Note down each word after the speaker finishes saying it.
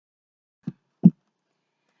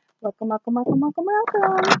Welcome, welcome, welcome, welcome,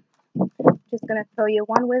 welcome. Just going to throw you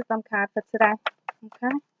one wisdom card for today.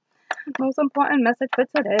 Okay? Most important message for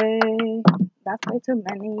today. That's way too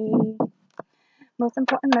many. Most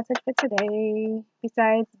important message for today.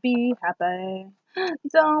 Besides, be happy.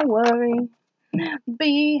 Don't worry.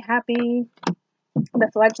 Be happy.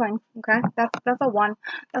 The fledgling. Okay? That's a one.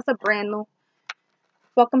 That's a brand new.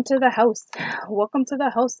 Welcome to the house. Welcome to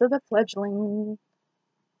the house of the fledgling.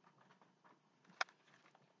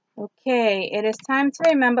 Okay, it is time to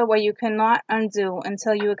remember what you cannot undo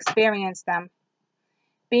until you experience them.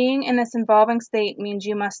 Being in this evolving state means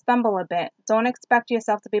you must stumble a bit. Don't expect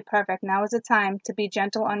yourself to be perfect. Now is the time to be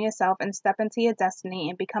gentle on yourself and step into your destiny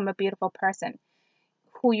and become a beautiful person,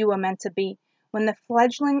 who you are meant to be. When the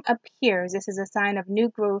fledgling appears, this is a sign of new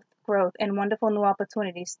growth, and wonderful new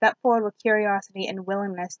opportunities. Step forward with curiosity and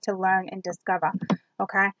willingness to learn and discover.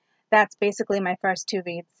 Okay? That's basically my first two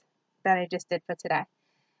reads that I just did for today.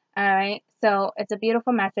 All right, so it's a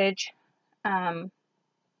beautiful message. You're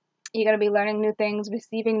going to be learning new things,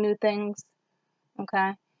 receiving new things.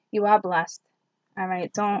 Okay, you are blessed. All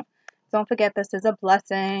right, don't forget this is a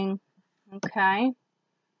blessing. Okay,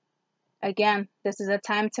 again, this is a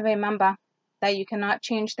time to remember that you cannot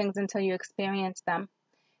change things until you experience them.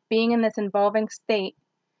 Being in this evolving state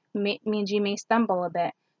means you may stumble a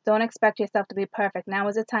bit. Don't expect yourself to be perfect. Now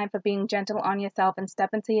is the time for being gentle on yourself and step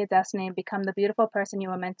into your destiny and become the beautiful person you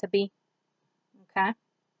are meant to be. Okay?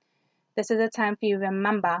 This is a time for you to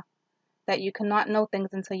remember that you cannot know things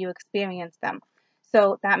until you experience them.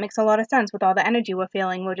 So that makes a lot of sense with all the energy we're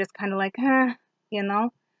feeling. We're just kind of like, you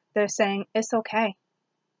know? They're saying, it's okay.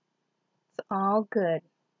 It's all good.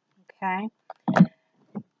 Okay?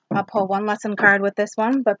 I'll pull one lesson card with this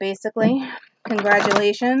one, but basically,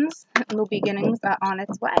 congratulations. New beginnings are on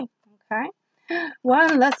its way. Okay?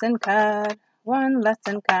 One lesson card for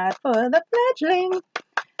the fledgling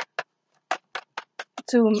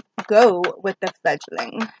to go with the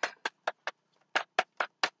fledgling.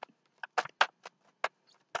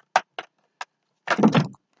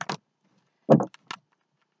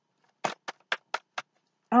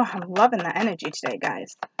 Oh, I'm loving the energy today,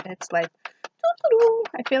 guys. It's like,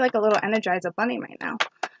 I feel like a little Energizer bunny right now.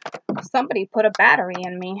 Somebody put a battery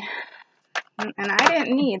in me, and I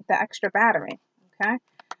didn't need the extra battery, okay?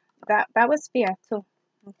 That was fear, too,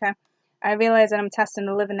 okay? I realize that I'm testing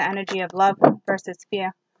to live in the energy of love versus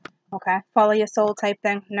fear, okay? Follow your soul type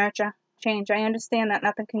thing, nurture, change. I understand that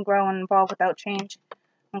nothing can grow and evolve without change,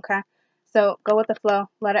 okay? So go with the flow,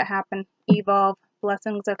 let it happen, evolve,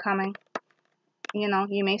 blessings are coming. You know,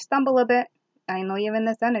 you may stumble a bit. I know you're in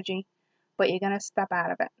this energy, but you're going to step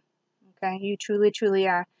out of it, okay? You truly, truly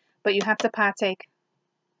are, but you have to partake.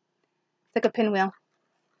 It's like a pinwheel.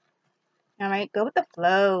 All right, go with the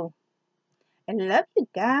flow. I love you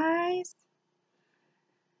guys.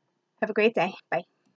 Have a great day. Bye.